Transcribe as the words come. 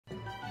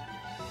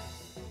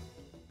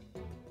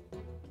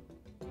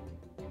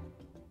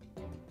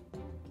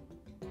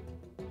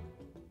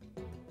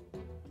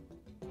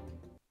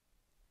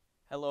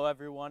Hello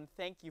everyone,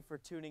 thank you for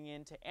tuning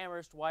in to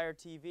Amherst Wire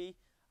TV.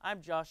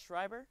 I'm Josh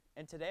Schreiber,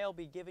 and today I'll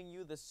be giving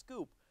you the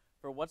scoop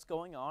for what's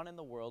going on in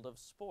the world of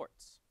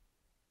sports.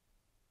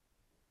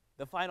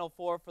 The Final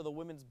Four for the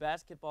women's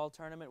basketball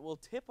tournament will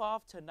tip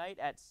off tonight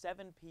at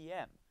 7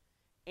 p.m.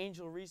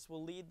 Angel Reese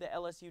will lead the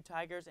LSU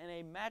Tigers in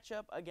a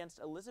matchup against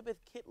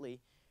Elizabeth Kitley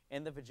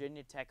and the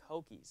Virginia Tech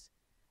Hokies.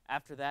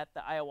 After that,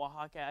 the Iowa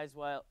Hawkeyes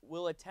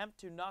will attempt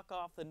to knock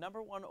off the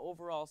 #1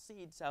 overall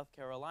seed South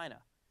Carolina.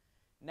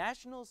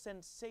 National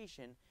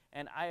sensation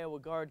and Iowa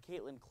guard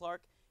Caitlin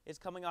Clark is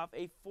coming off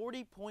a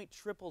 40-point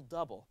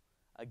triple-double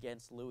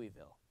against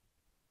Louisville.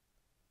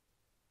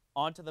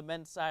 On to the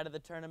men's side of the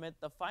tournament,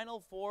 the Final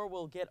Four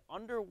will get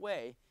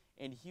underway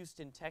in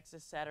Houston,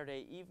 Texas,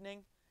 Saturday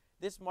evening.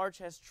 This march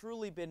has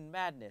truly been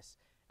madness,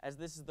 as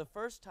this is the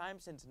first time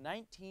since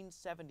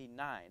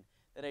 1979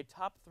 that a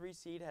top 3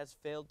 seed has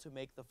failed to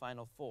make the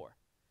Final Four.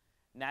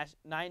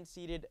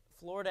 9-seeded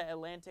Florida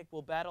Atlantic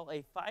will battle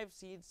a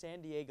 5-seed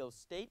San Diego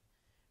State,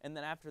 and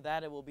then after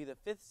that it will be the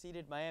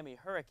 5th-seeded Miami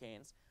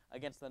Hurricanes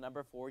against the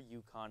 #4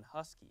 UConn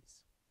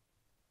Huskies.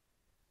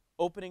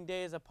 Opening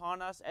day is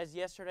upon us, as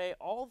yesterday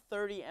all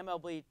 30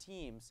 MLB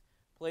teams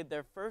played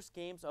their first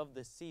games of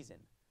the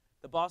season.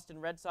 The Boston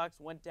Red Sox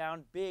went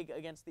down big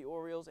against the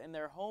Orioles in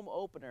their home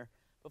opener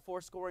before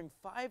scoring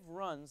 5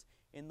 runs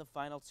in the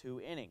final 2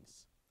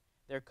 innings.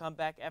 Their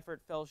comeback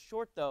effort fell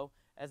short, though,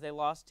 as they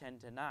lost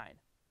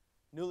 10-9.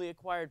 Newly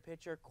acquired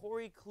pitcher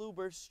Corey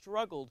Kluber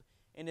struggled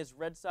in his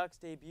Red Sox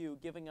debut,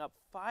 giving up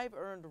 5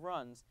 earned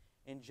runs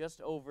in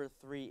just over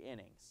 3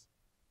 innings.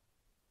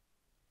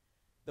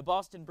 The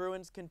Boston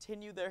Bruins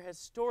continue their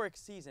historic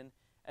season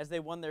as they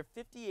won their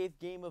 58th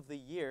game of the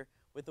year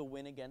with a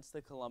win against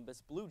the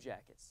Columbus Blue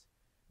Jackets.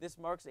 This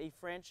marks a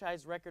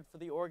franchise record for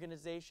the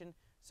organization,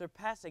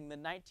 surpassing the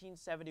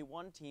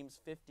 1971 team's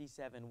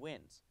 57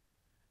 wins.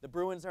 The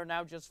Bruins are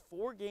now just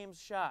 4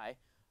 games shy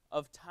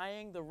of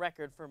tying the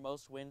record for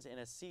most wins in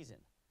a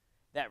season.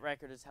 That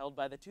record is held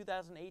by the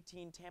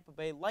 2018 Tampa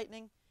Bay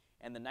Lightning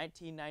and the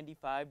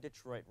 1995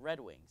 Detroit Red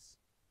Wings.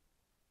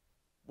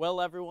 Well,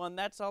 everyone,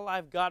 that's all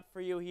I've got for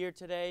you here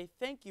today.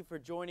 Thank you for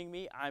joining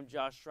me. I'm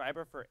Josh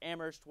Schreiber for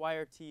Amherst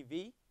Wire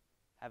TV.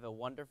 Have a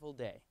wonderful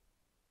day.